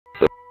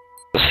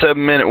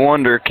7-minute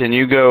wonder. Can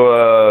you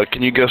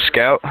go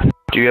scout?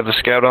 Do you have the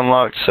scout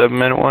unlocked,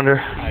 7-minute wonder?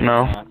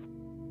 No.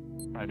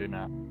 I do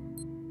not.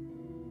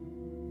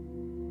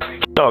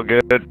 It's all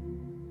good.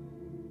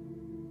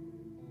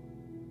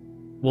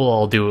 We'll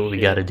all do what we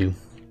gotta do.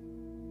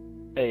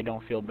 Hey,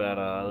 don't feel bad.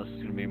 This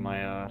is gonna be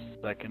my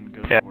second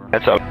go Yeah, tour.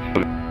 that's all.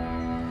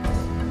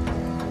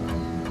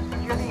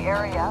 Secure the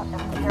area and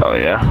prepare Oh, for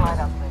yeah. satellite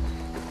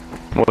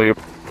upgrade. Well, you're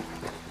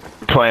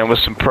playing with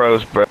some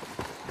pros, bro.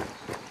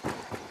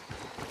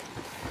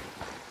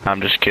 I'm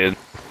just kidding.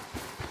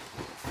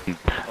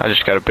 I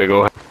just got a big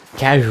ol'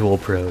 Casual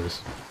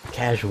pros.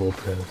 Casual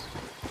pros.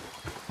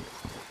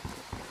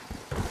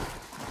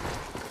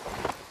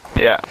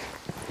 yeah.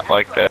 I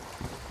like that.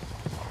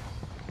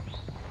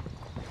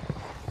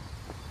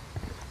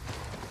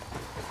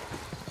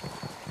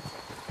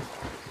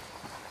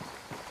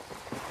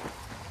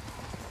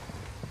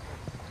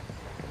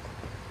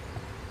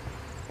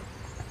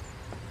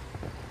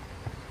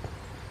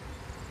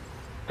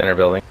 Center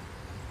building.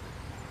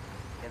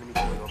 Enemy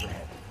going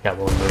overhead. Got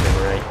one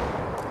moving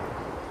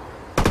right.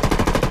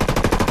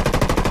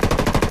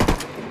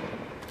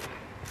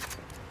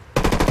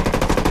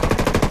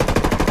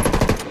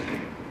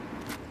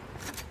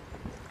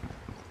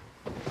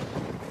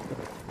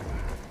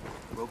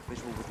 Broke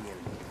visual with the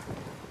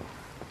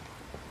enemy.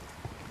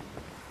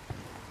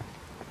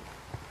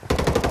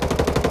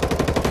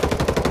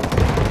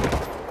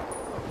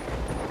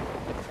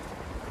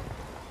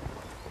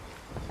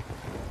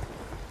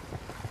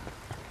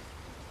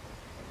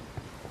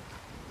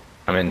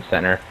 I'm in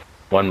center.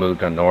 One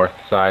moved on north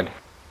side.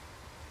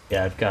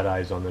 Yeah, I've got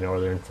eyes on the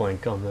northern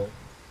flank on that.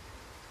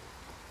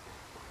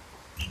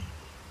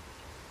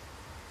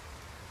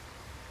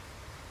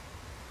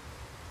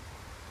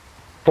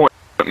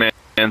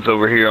 Man's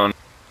over here on.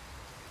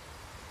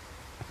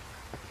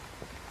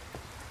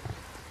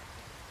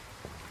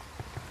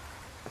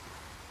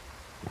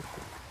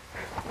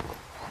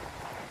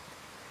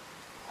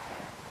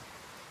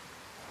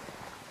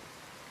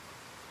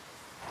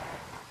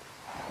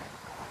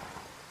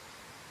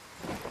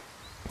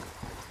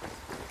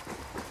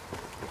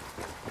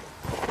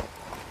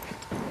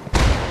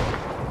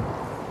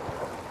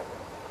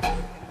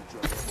 Enemy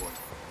drone airborne.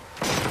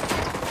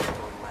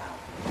 Going loud.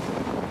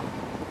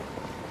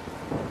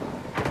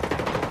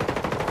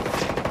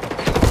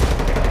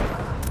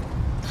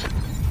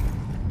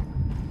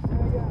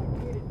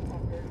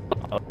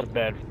 Oh, that's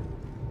bad.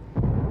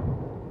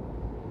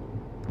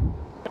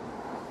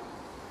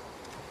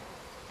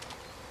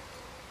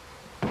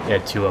 Yeah,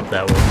 two up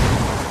that way.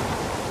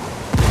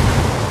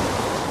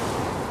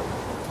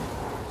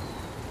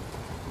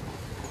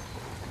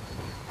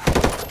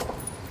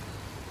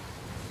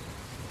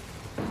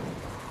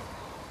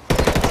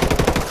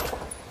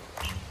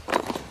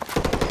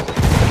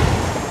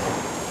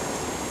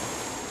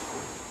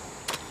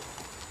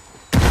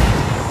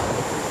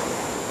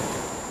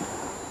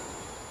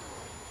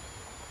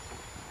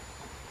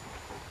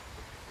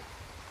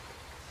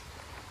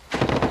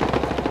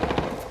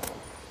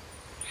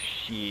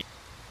 Shit.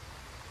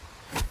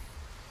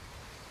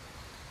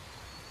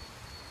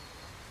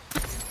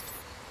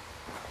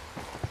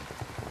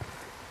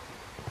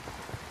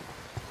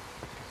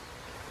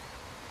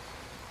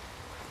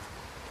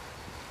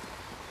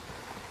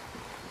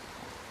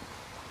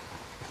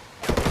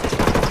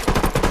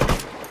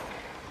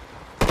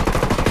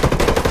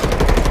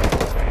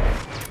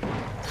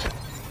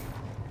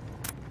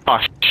 Oh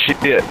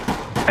shit!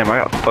 Damn, I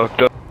got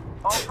fucked up.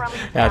 All friendly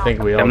Yeah, I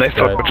think we all And they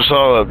got- fucked us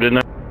all up, didn't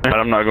they? But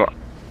I'm not going.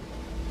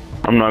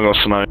 I'm not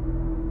gonna snipe.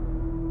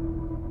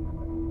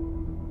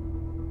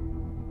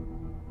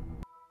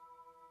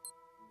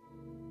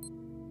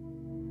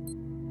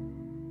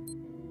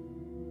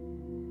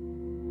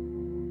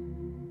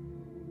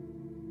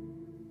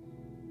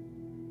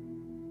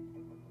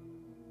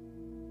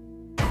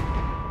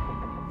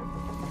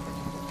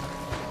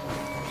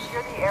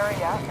 Secure the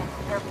area and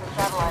prepare for the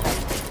satellite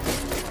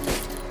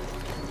upgrade.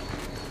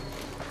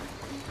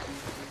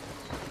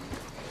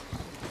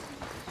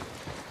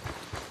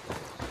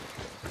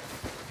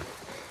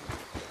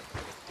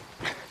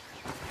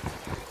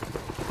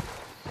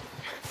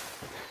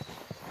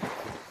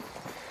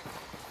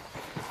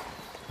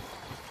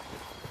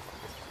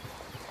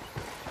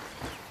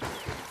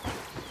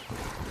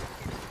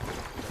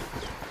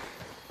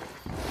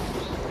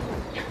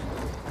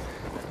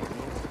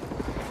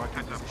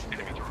 Marking position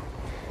there.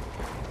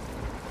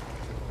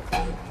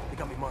 They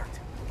got me marked.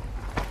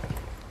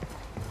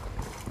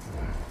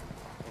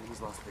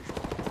 Enemy's lost visual.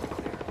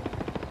 Clear.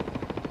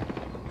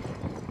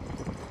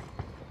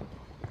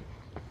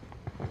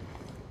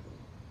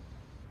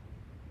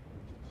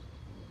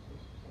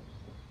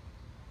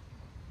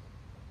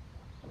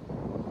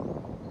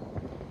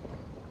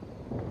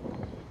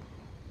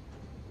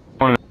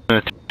 One in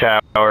the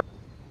tower.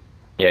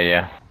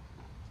 Yeah.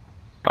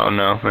 Oh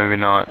no, maybe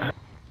not.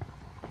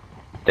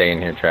 Stay in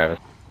here, Travis.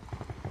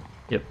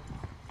 Yep.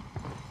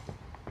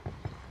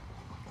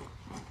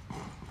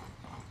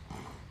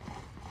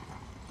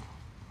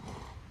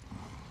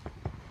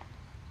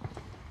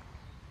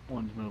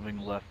 One's moving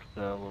left,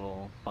 the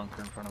little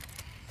bunker in front of.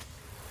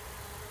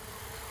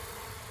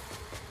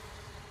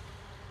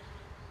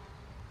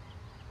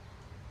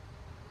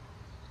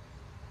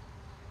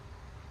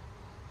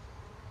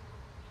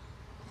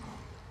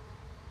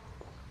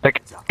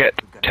 Get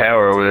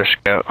tower over there,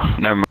 Scout.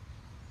 Never mind.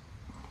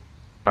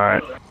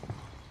 Alright.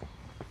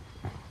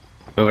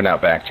 Moving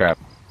out back, trap.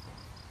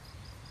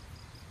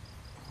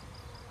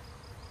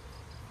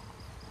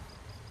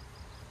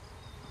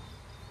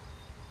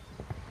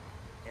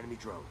 Enemy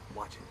drone.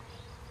 Watch it.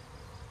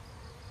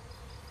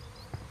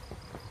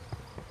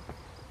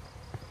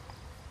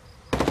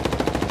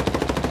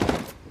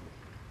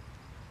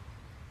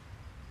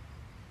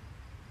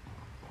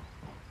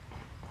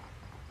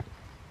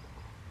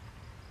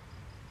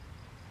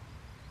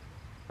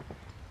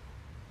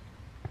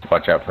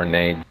 Watch out for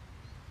nades.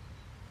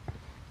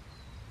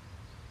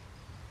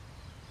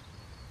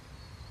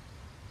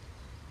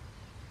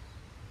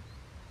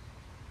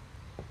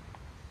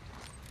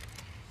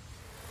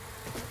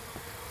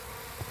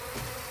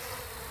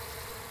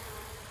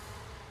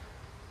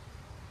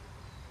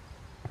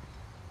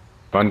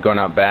 One going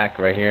out back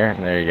right here.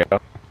 There you go.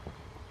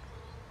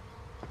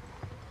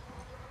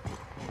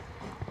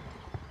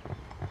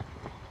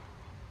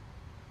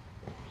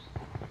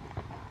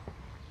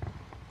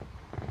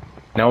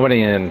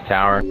 Nobody in the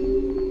tower.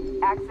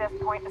 Access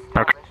point Okay,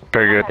 established.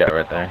 very good. Yeah,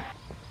 right there.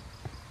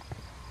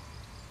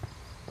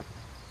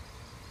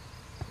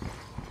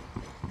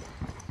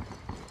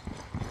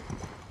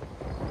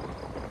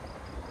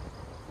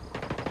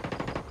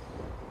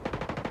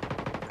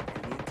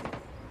 Enemy activity.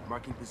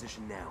 Marking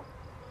position now.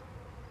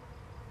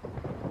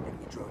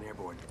 Enemy drone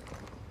airborne.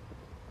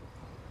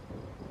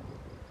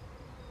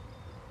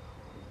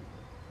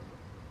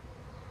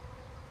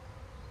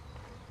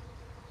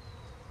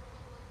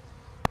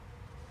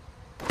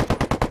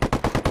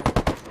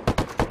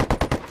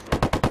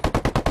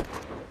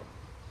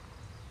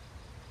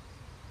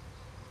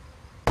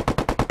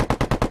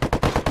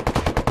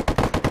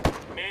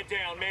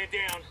 Man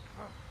down.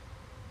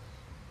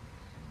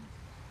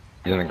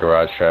 He's in the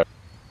garage trap.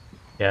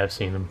 Yeah, I've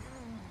seen them.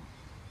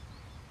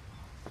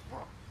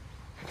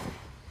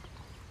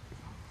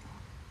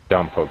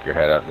 Don't poke your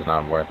head up. It's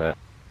not worth it.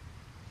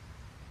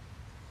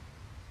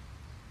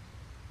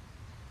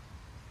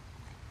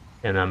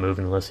 And not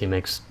moving unless he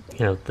makes,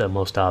 you know, the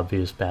most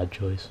obvious bad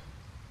choice.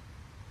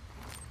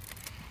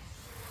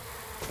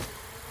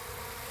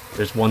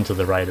 There's one to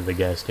the right of the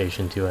gas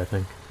station too, I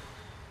think.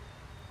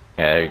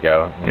 Yeah, there you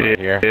go. Right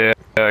here. Yeah,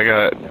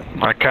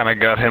 I kinda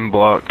got him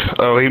blocked.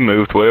 Oh, he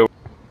moved way over.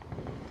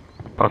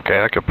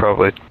 Okay, I could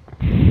probably...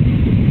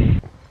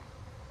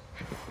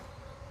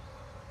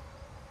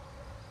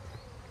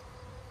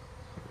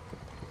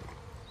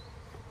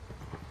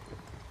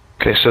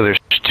 Okay, so there's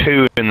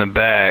two in the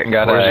back.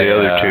 Got Where's a, the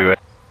other two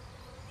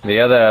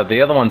at?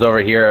 The other one's over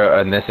here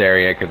in this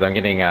area because I'm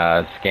getting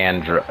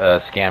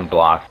scan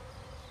blocked.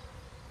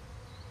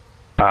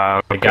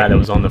 The guy that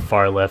was on the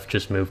far left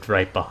just moved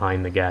right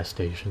behind the gas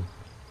station.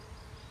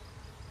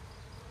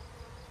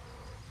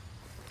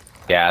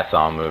 Yeah, I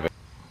saw him moving.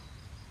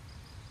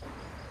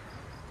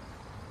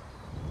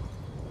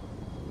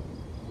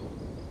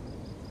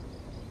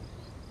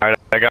 Alright,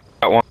 I got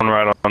one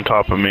right on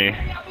top of me.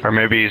 Or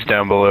maybe he's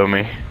down below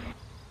me.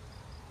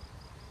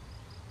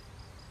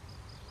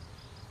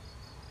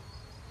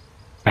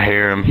 I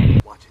hear him.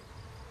 Watch it.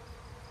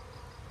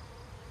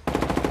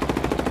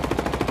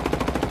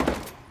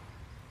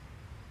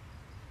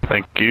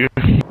 Thank you.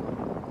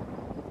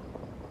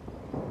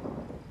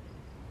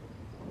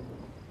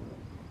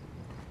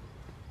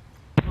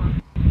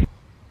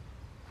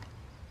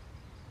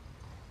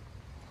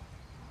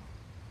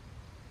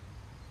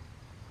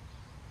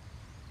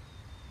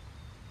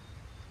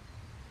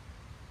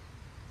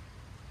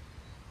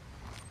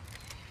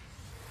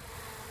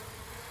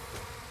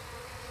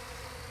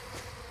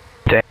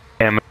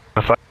 Damn,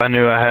 if I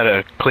knew I had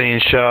a clean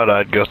shot,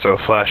 I'd go throw a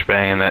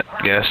flashbang in that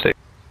gas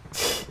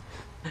station.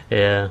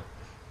 Yeah.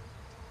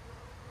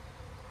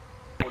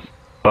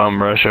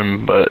 Bum rush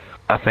him, but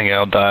I think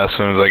I'll die as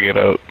soon as I get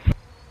up.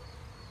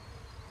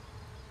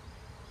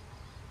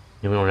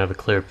 We don't have a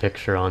clear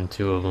picture on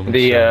two of them.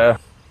 The so.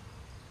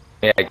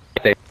 yeah,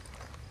 they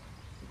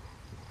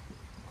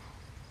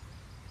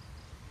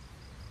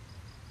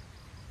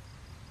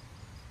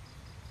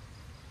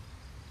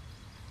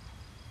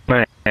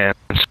Man,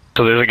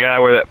 so there's a guy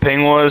where that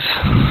ping was?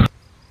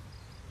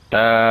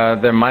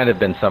 there might have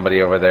been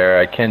somebody over there.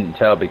 I can't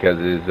tell because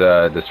he's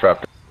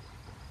disruptor.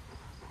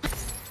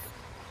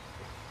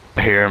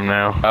 I hear him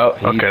now. Oh,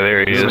 he's okay,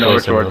 there he is. moving over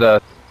towards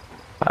us.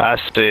 I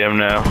see him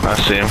now. I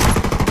see him.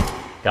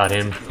 Got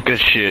him. Good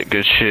shit,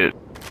 good shit.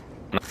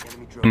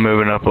 Enemy drone. I'm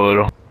moving up a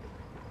little.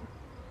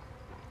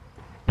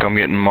 I'm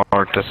getting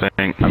marked, I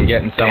think. I'm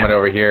getting someone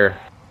over here.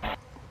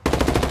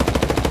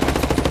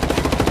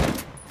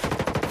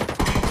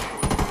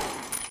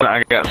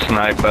 I got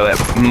sniped by that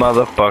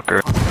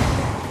motherfucker.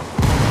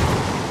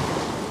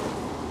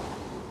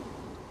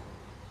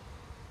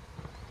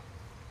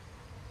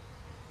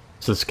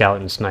 It's the scout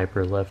and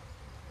sniper left.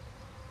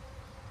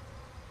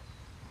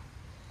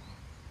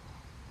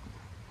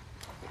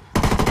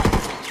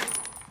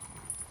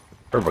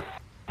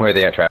 Where are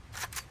they at, Trap?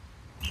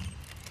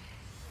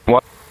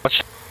 Watch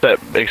that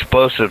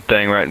explosive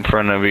thing right in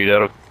front of you.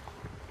 That'll.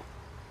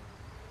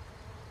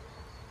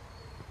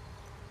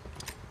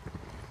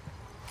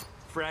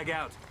 Frag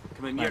out.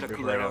 Come Might here, be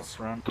right out culeros.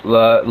 front. A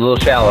little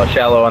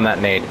shallow on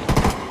that nade.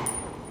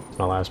 It's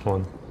my last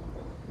one.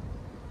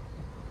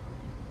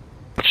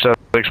 Watch that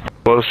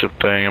explosive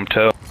thing. I'm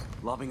telling.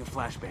 Lobbing a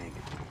flashbang.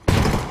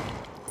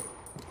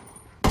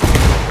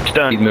 He's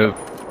done. He's moved.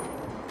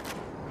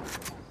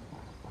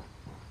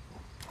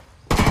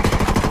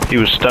 He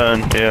was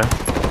stunned. Yeah.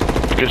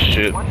 Good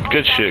shit.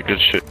 Good shit.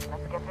 Good shit. Let's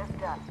get this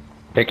done.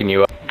 Picking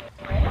you up.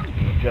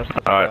 Just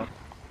Alright.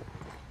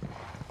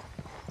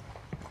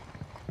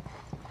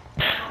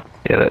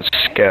 Yeah, that's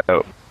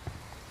scout.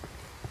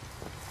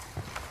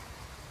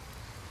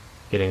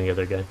 Getting the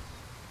other guy.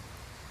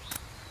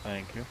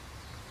 Thank you.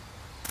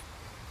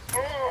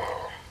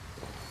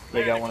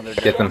 They got one of their.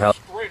 Get some help.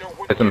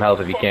 Get some help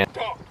if you can.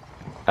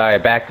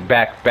 Alright,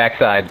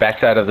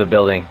 backside of the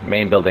building,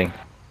 main building.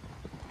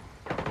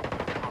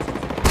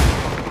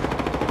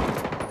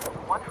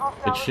 One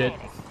hostile Good shit.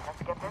 remaining.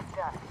 Let's get this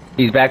done.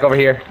 He's back over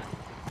here.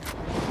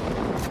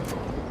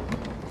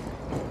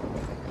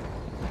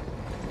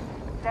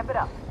 Step it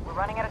up. We're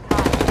running out of time.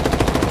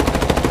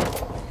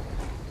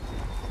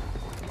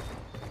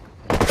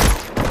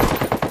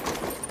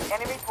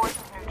 Enemy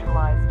forces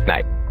neutralized.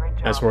 Nice. Great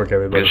job. Nice work,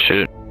 everybody. Good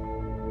shit.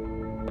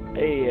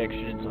 Hey,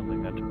 actually did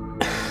something that.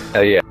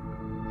 Hell yeah.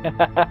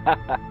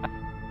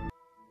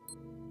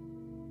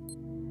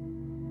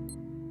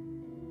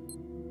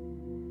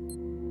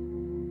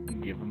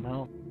 Give him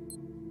help.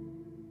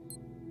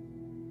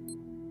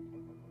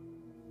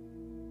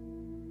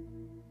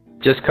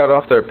 Just cut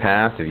off their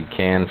path if you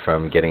can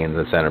from getting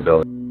into the center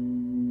building.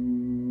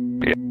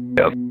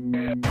 Yep.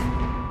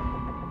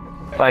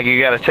 Like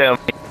you gotta tell me.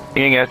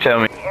 You ain't gotta tell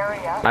me. The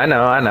area. I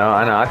know,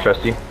 I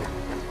trust you.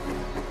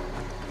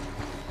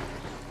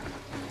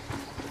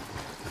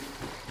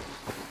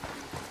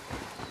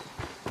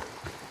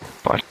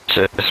 Watch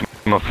this.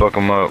 I'm gonna fuck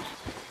him up.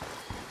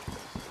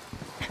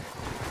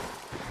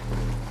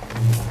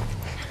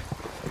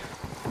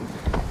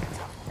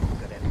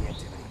 Got enemy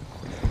activity.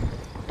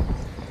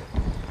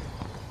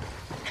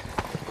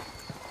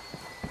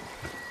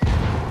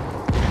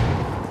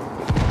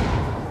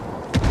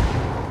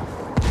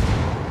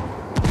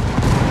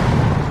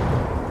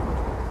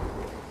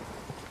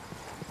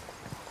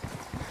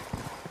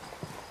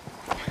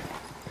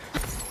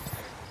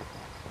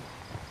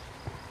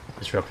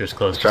 Disruptor's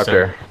close to Disruptor.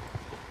 center.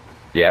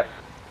 Yep.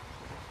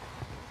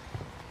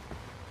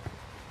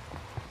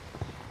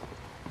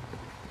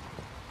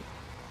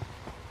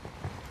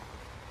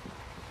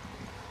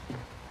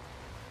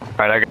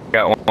 Alright, I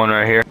got one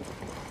right here.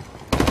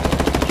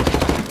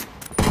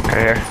 Right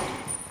here.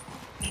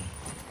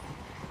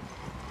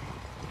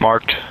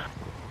 Marked.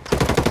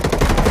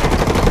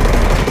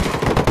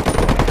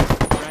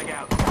 Frag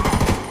out.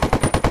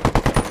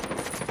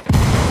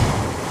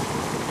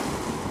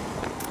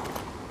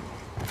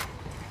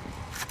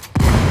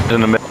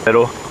 In the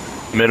middle.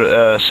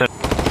 Center.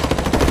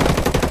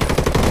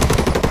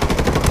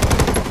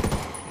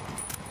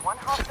 One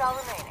hostile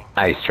remaining.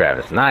 Nice,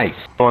 Travis. Nice.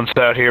 One's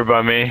out here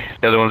by me.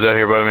 The other one's out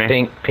here by me.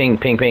 Ping.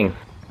 We've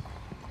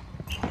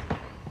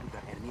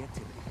got enemy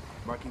activity.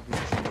 Marking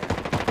position now.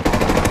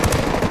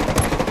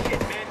 Get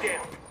man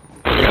down.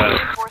 Got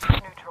it. Forces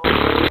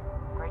neutralized.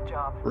 Great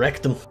job.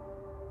 Wrecked them.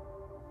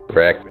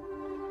 Correct.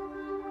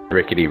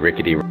 Rickety.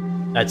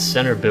 That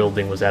center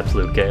building was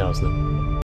absolute chaos, though.